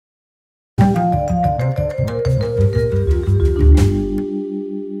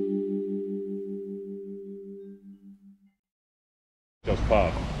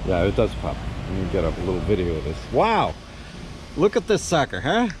Yeah, it does pop. Let me get a little video of this. Wow! Look at this sucker,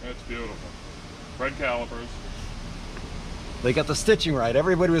 huh? That's beautiful. Red calipers. They got the stitching right.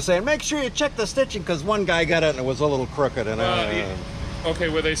 Everybody was saying, make sure you check the stitching, because one guy got it and it was a little crooked. And okay,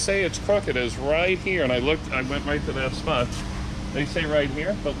 where they say it's crooked is right here, and I went right to that spot. They say right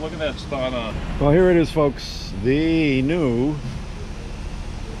here, but look at that spot on. Well, here it is, folks. The new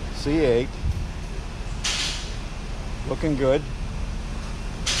C8. Looking good.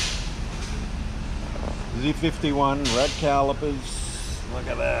 Z51, red calipers. Look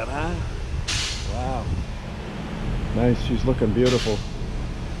at that, huh? Wow. Nice, she's looking beautiful.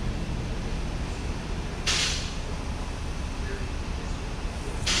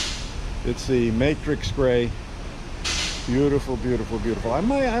 It's the matrix gray. Beautiful, beautiful, beautiful. I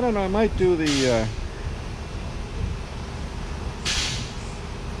don't know, I might do the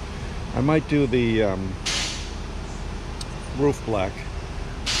roof black.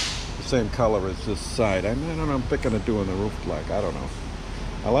 The same color as this side. I don't know, I'm thinking of doing the roof black. I don't know.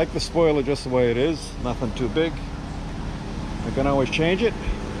 I like the spoiler just the way it is. Nothing too big. I can always change it.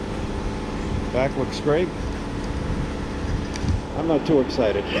 Back looks great. I'm not too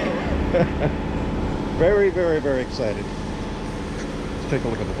excited. Very, very, very excited. Let's take a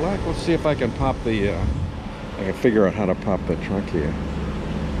look at the black. Let's see if I can pop the, I can figure out how to pop the trunk here.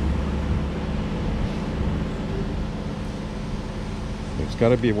 There's got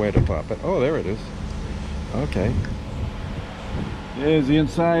to be a way to pop it. Oh, there it is. Okay. There's the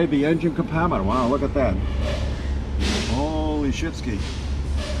inside, the engine compartment. Wow, look at that. Holy shitski.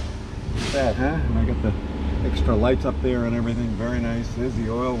 Look at that, huh? And I got the extra lights up there and everything. Very nice. There's the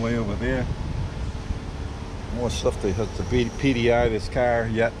oil way over there. More stuff that has the PDI this car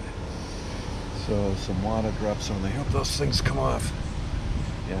yet. So some water drops on there. I hope those things come off.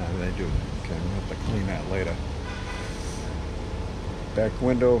 Yeah, they do. Okay, we'll have to clean that later. Back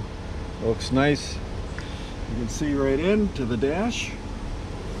window looks nice. You can see right into the dash.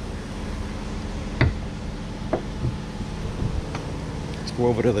 Let's go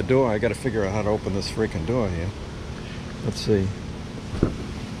over to the door. I got to figure out how to open this freaking door here. Let's see.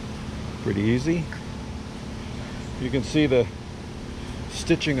 Pretty easy. You can see the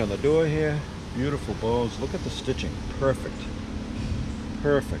stitching on the door here. Beautiful bows. Look at the stitching. Perfect.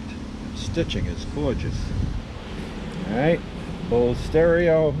 Perfect. Stitching is gorgeous. All right. Both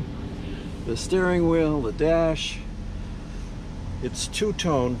stereo. The steering wheel, the dash. It's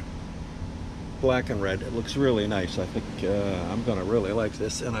two-tone, black and red. It looks really nice. I think I'm gonna really like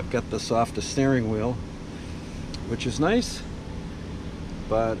this. And I've got the softest steering wheel, which is nice.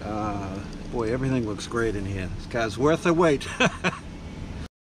 But boy, everything looks great in here. This car's worth the wait.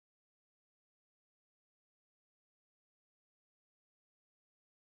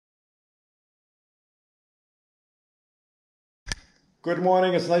 Good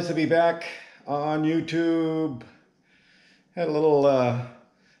morning. It's nice to be back on YouTube. Had a little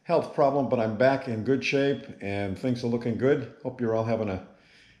health problem, but I'm back in good shape and things are looking good. Hope you're all having an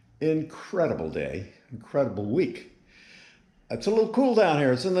incredible day, incredible week. It's a little cool down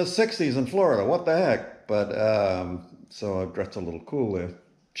here. It's in the 60s in Florida. What the heck? But so I've dressed a little cool there.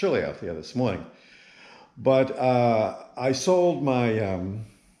 Chilly out here this morning. But I sold my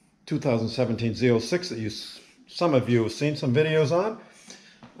 2017 Z06 that some of you have seen some videos on.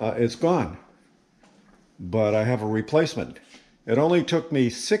 It's gone, but I have a replacement. It only took me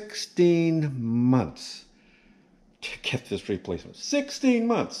 16 months to get this replacement. 16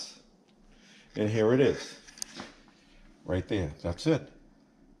 months. And here it is. Right there. That's it.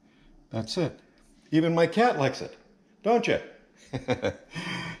 That's it. Even my cat likes it. Don't you?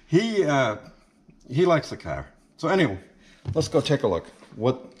 He likes the car. So anyway, let's go take a look.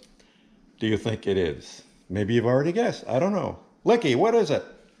 What do you think it is? Maybe you've already guessed. I don't know. Licky, what is it?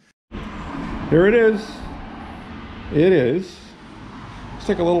 Here it is. It is. Let's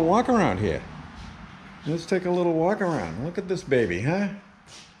take a little walk around here. Let's take a little walk around. Look at this baby, huh?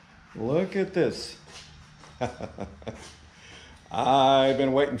 Look at this. I've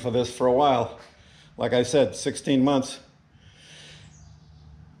been waiting for this for a while. Like I said, 16 months.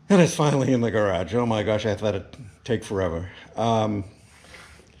 And it's finally in the garage. Oh my gosh, I thought it'd take forever.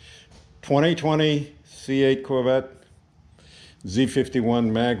 2020 C8 Corvette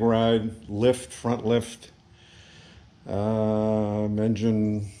Z51 mag ride, lift, front lift,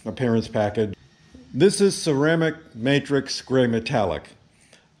 engine appearance package. This is ceramic matrix gray metallic.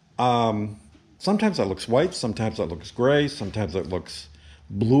 Sometimes it looks white, sometimes it looks gray, sometimes it looks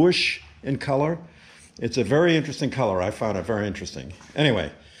bluish in color. It's a very interesting color. I found it very interesting.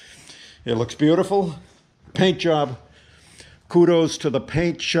 Anyway, it looks beautiful. Paint job. Kudos to the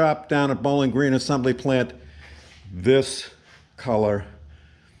paint shop down at Bowling Green Assembly Plant. This color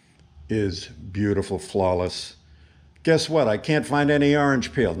is beautiful, flawless. Guess what? I can't find any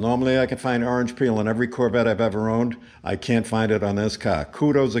orange peel. Normally I can find orange peel on every Corvette I've ever owned. I can't find it on this car.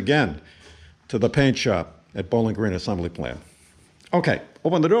 Kudos again to the paint shop at Bowling Green Assembly Plant. Okay,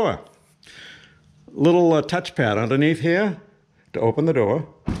 open the door. Little touchpad underneath here to open the door.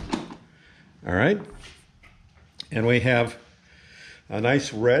 All right. And we have a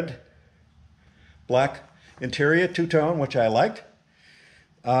nice red, black interior, two-tone, which I liked.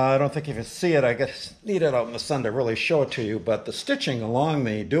 I don't think you can see it. I guess need it out in the sun to really show it to you, but the stitching along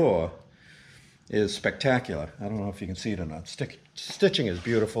the door is spectacular. I don't know if you can see it or not. Stitching is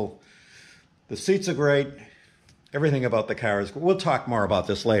beautiful. The seats are great. Everything about the car is good. We'll talk more about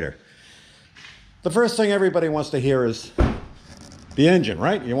this later. The first thing everybody wants to hear is the engine,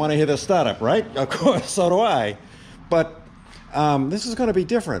 right? You want to hear the startup, right? Of course, so do I. But this is going to be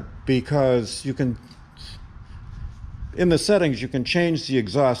different because you can, in the settings, you can change the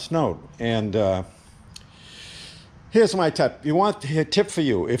exhaust note. And here's my tip. Tip for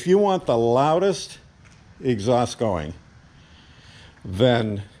you. If you want the loudest exhaust going,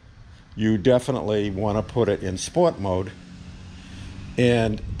 then you definitely want to put it in sport mode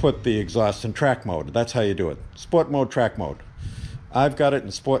and put the exhaust in track mode. That's how you do it. Sport mode, track mode. I've got it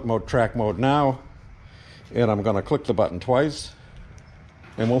in sport mode, track mode now, and I'm going to click the button twice,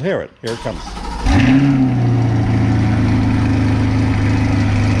 and we'll hear it. Here it comes.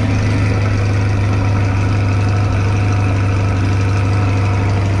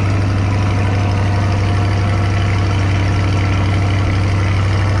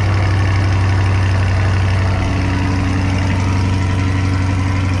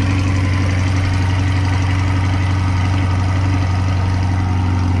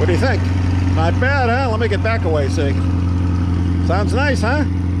 What do you think? Not bad, huh? Let me get back away, see. Sounds nice, huh?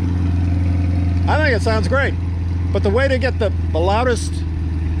 I think it sounds great. But the way to get the loudest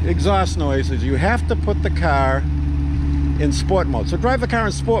exhaust noise is you have to put the car in sport mode. So drive the car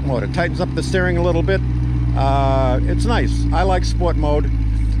in sport mode. It tightens up the steering a little bit. It's nice. I like sport mode.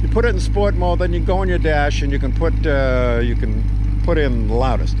 You put it in sport mode, then you go on your dash and you can put in the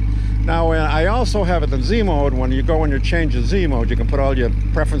loudest. Now, I also have it in Z mode. When you go and you change the Z mode, you can put all your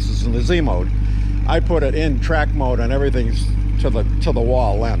preferences in the Z mode. I put it in track mode and everything's to the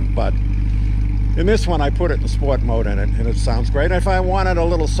wall then. But in this one, I put it in sport mode and it sounds great. If I want it a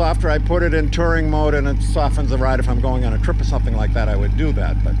little softer, I put it in touring mode and it softens the ride. If I'm going on a trip or something like that, I would do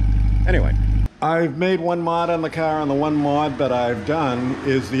that. But anyway, I've made one mod on the car, and the one mod that I've done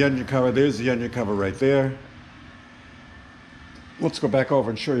is the engine cover. There's the engine cover right there. Let's go back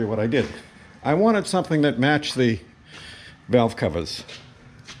over and show you what I did. I wanted something that matched the valve covers.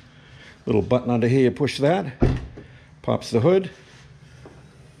 Little button under here, you push that, pops the hood,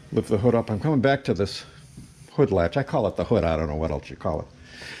 lift the hood up. I'm coming back to this hood latch. I call it the hood. I don't know what else you call it.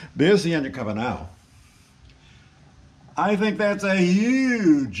 There's the engine cover now. I think that's a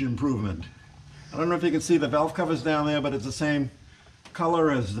huge improvement. I don't know if you can see the valve covers down there, but it's the same color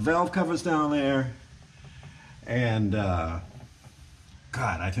as the valve covers down there. And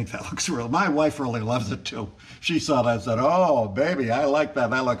God, I think that looks real. My wife really loves it too. She saw that and said, "Oh, baby, I like that.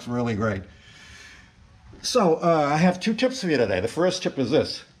 That looks really great." So I have two tips for you today. The first tip is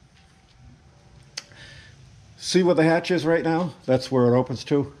this. See where the hatch is right now? That's where it opens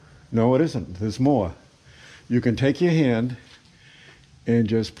to. No, it isn't. There's more. You can take your hand and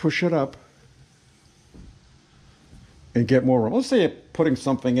just push it up and get more room. Let's say you're putting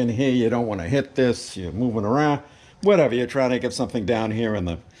something in here. You don't want to hit this. You're moving around. Whatever, you're trying to get something down here in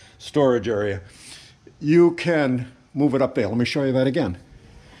the storage area, you can move it up there. Let me show you that again.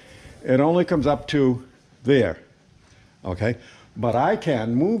 It only comes up to there, okay? But I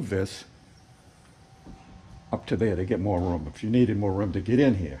can move this up to there to get more room, if you needed more room to get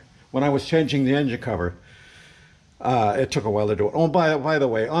in here. When I was changing the engine cover, it took a while to do it. Oh, by the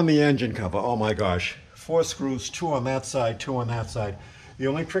way, on the engine cover, oh my gosh, 4 screws, 2 on that side, 2 on that side. The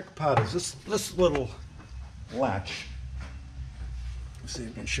only trick part is this little latch. Let's see if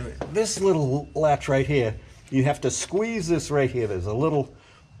I can show you. This little latch right here, you have to squeeze this right here. There's a little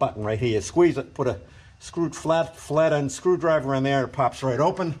button right here. You squeeze it, put a flat end screwdriver in there, it pops right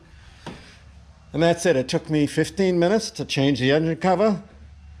open. And that's it. It took me 15 minutes to change the engine cover.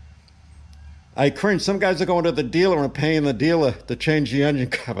 I cringe. Some guys are going to the dealer and paying the dealer to change the engine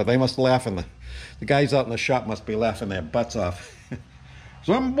cover. They must laugh the guys out in the shop must be laughing their butts off.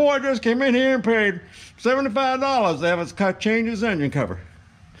 Some boy just came in here and paid $75 to have his change his engine cover.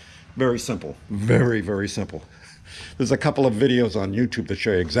 Very simple. Very, very simple. There's a couple of videos on YouTube that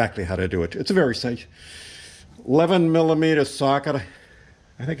show you exactly how to do it. It's a very simple 11 millimeter socket.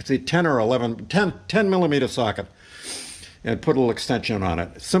 I think it's a 10 or 11, 10 millimeter socket. and put a little extension on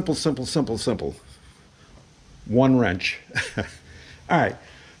it. Simple, simple, simple, simple. One wrench. All right.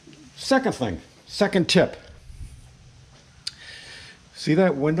 Second thing, second tip. See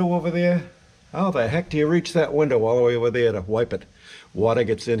that window over there? How the heck do you reach that window all the way over there to wipe it? Water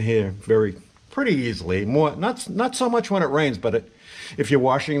gets in here pretty easily. Not so much when it rains, but if you're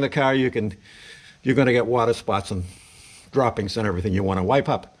washing the car, you're going to get water spots and droppings and everything you want to wipe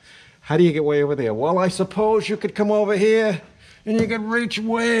up. How do you get way over there? Well, I suppose you could come over here and you could reach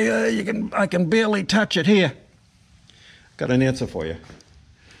way. I can barely touch it here. Got an answer for you.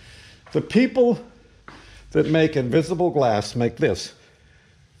 The people that make invisible glass make this.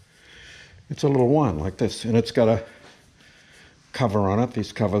 It's a little one like this, and it's got a cover on it.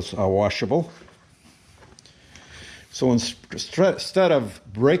 These covers are washable. So instead of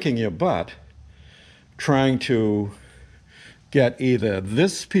breaking your butt trying to get either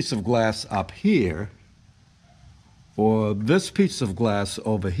this piece of glass up here or this piece of glass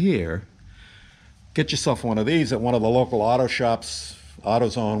over here, get yourself one of these at one of the local auto shops,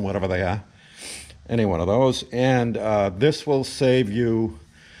 AutoZone, whatever they are, any one of those, and this will save you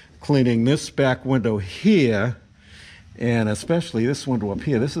cleaning this back window here, and especially this window up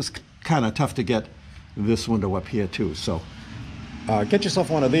here. This is kind of tough to get this window up here too. So get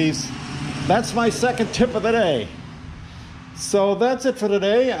yourself one of these. That's my second tip of the day. So that's it for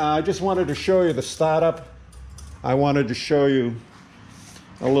today. I just wanted to show you the startup. I wanted to show you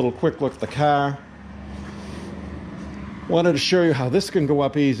a little quick look at the car. Wanted to show you how this can go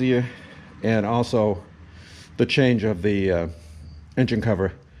up easier, and also the change of the engine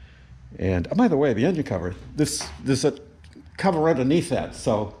cover. And by the way, the engine cover, there's a cover underneath that,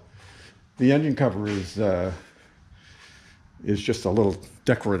 so the engine cover is just a little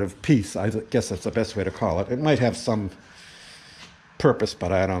decorative piece. I guess that's the best way to call it. It might have some purpose,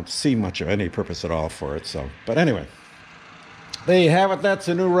 but I don't see much of any purpose at all for it. So, but anyway, there you have it. That's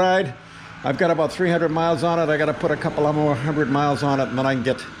a new ride. I've got about 300 miles on it. I got to put a couple of more 100 miles on it, and then I can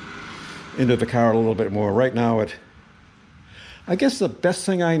get into the car a little bit more. Right now, I guess the best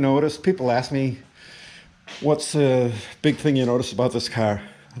thing I noticed, people ask me, what's the big thing you notice about this car?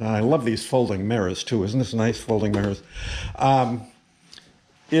 And I love these folding mirrors too. Isn't this nice, folding mirrors?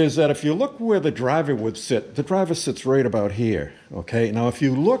 Is that if you look where the driver would sit, the driver sits right about here, okay? Now, if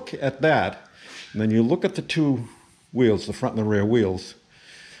you look at that, and then you look at the two wheels, the front and the rear wheels,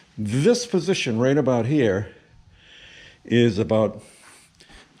 this position right about here is about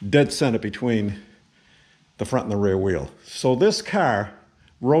dead center between the front and the rear wheel. So this car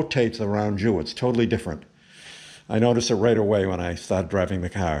rotates around you. It's totally different. I noticed it right away when I started driving the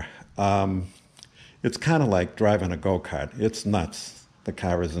car. It's kind of like driving a go-kart. It's nuts. The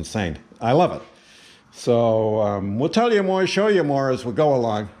car is insane. I love it. So we'll tell you more, show you more as we go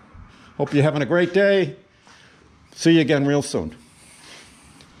along. Hope you're having a great day. See you again real soon.